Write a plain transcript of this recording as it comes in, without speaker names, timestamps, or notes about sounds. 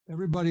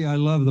Everybody I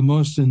love the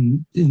most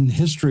in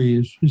history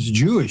is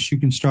Jewish. You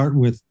can start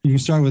with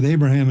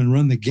Abraham and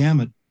run the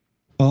gamut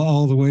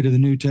all the way to the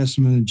New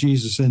Testament and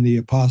Jesus and the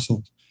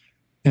apostles.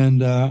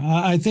 And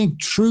I think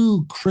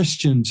true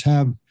Christians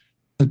have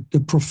a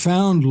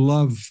profound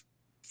love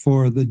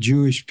for the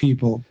Jewish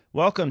people.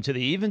 Welcome to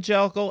the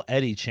Evangelical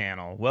Eddie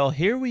channel. Well,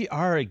 here we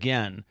are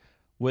again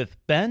with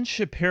Ben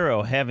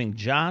Shapiro having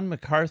John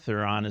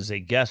MacArthur on as a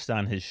guest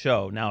on his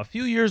show. Now, a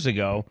few years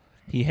ago,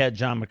 he had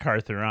John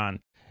MacArthur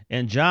on,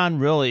 and John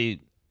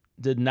really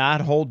did not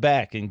hold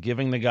back in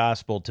giving the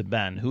gospel to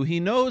Ben, who he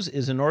knows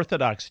is an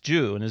Orthodox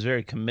Jew and is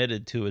very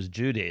committed to his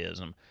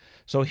Judaism.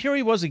 So here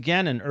he was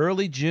again in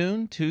early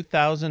June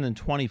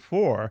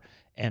 2024,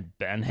 and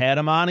Ben had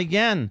him on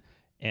again.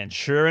 And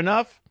sure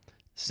enough,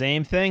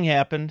 same thing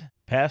happened.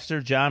 Pastor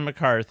John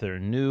MacArthur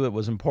knew it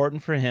was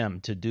important for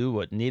him to do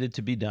what needed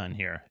to be done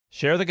here.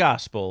 Share the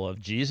gospel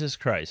of Jesus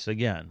Christ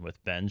again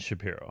with Ben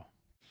Shapiro.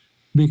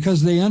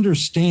 Because they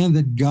understand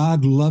that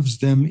God loves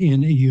them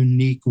in a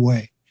unique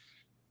way.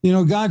 You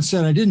know, God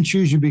said, I didn't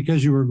choose you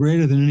because you were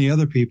greater than any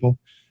other people.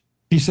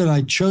 He said,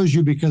 I chose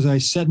you because I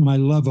set my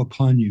love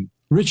upon you.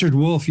 Richard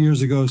Wolff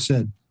years ago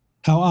said,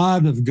 how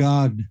odd of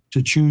God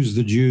to choose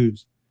the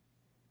Jews,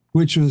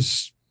 which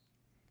was,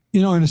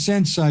 you know, in a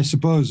sense, I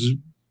suppose,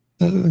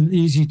 an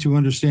easy to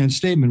understand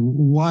statement.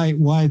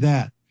 Why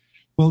that?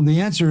 Well,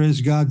 the answer is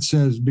God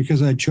says,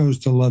 because I chose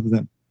to love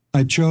them.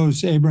 I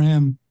chose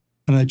Abraham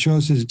and I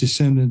chose his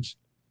descendants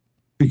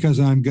because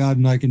I'm God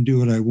and I can do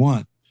what I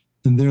want.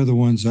 And they're the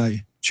ones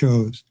I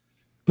chose.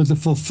 But the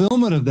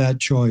fulfillment of that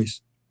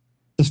choice,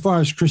 as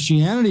far as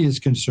Christianity is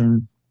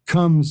concerned,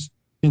 comes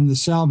in the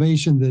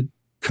salvation that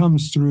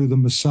comes through the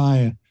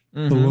Messiah,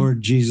 the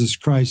Lord Jesus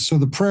Christ. So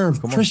the prayer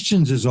of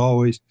Christians is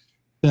always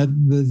that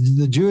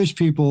the Jewish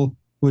people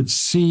would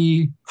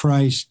see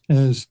Christ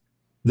as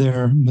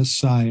their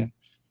Messiah.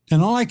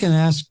 And all I can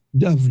ask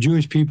of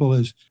Jewish people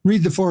is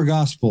read the four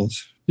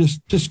Gospels.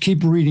 Just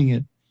keep reading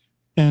it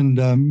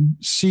and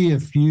see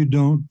if you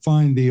don't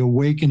find the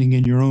awakening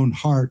in your own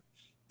heart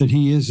that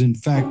he is, in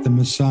fact, the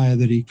Messiah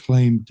that he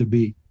claimed to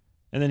be.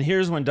 And then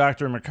here's when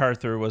Dr.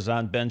 MacArthur was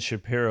on Ben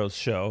Shapiro's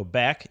show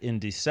back in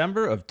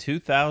December of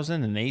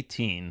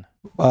 2018.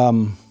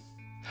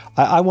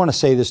 I want to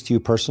say this to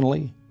you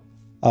personally.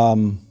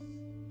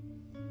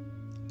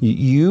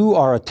 You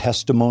are a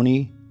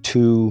testimony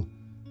to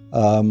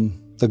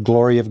the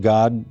glory of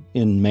God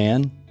in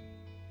man.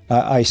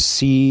 I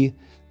see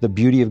the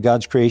beauty of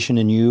God's creation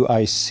in you.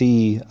 I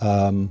see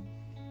the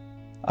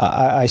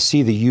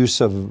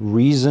use of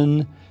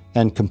reason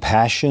and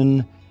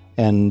compassion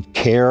and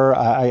care.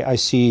 I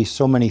see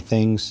so many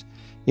things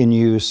in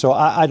you. So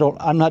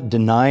I'm not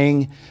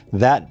denying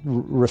that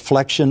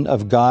reflection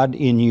of God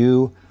in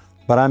you,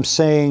 but I'm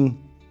saying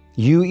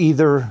you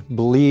either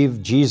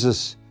believe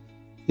Jesus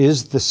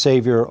is the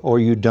Savior or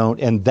you don't,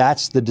 and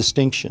that's the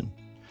distinction.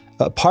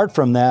 Apart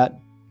from that,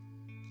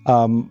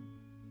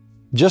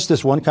 just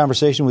this one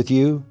conversation with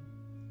you,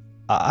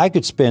 I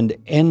could spend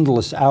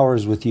endless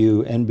hours with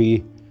you and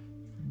be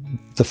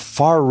the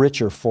far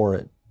richer for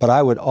it, but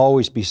I would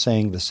always be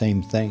saying the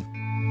same thing.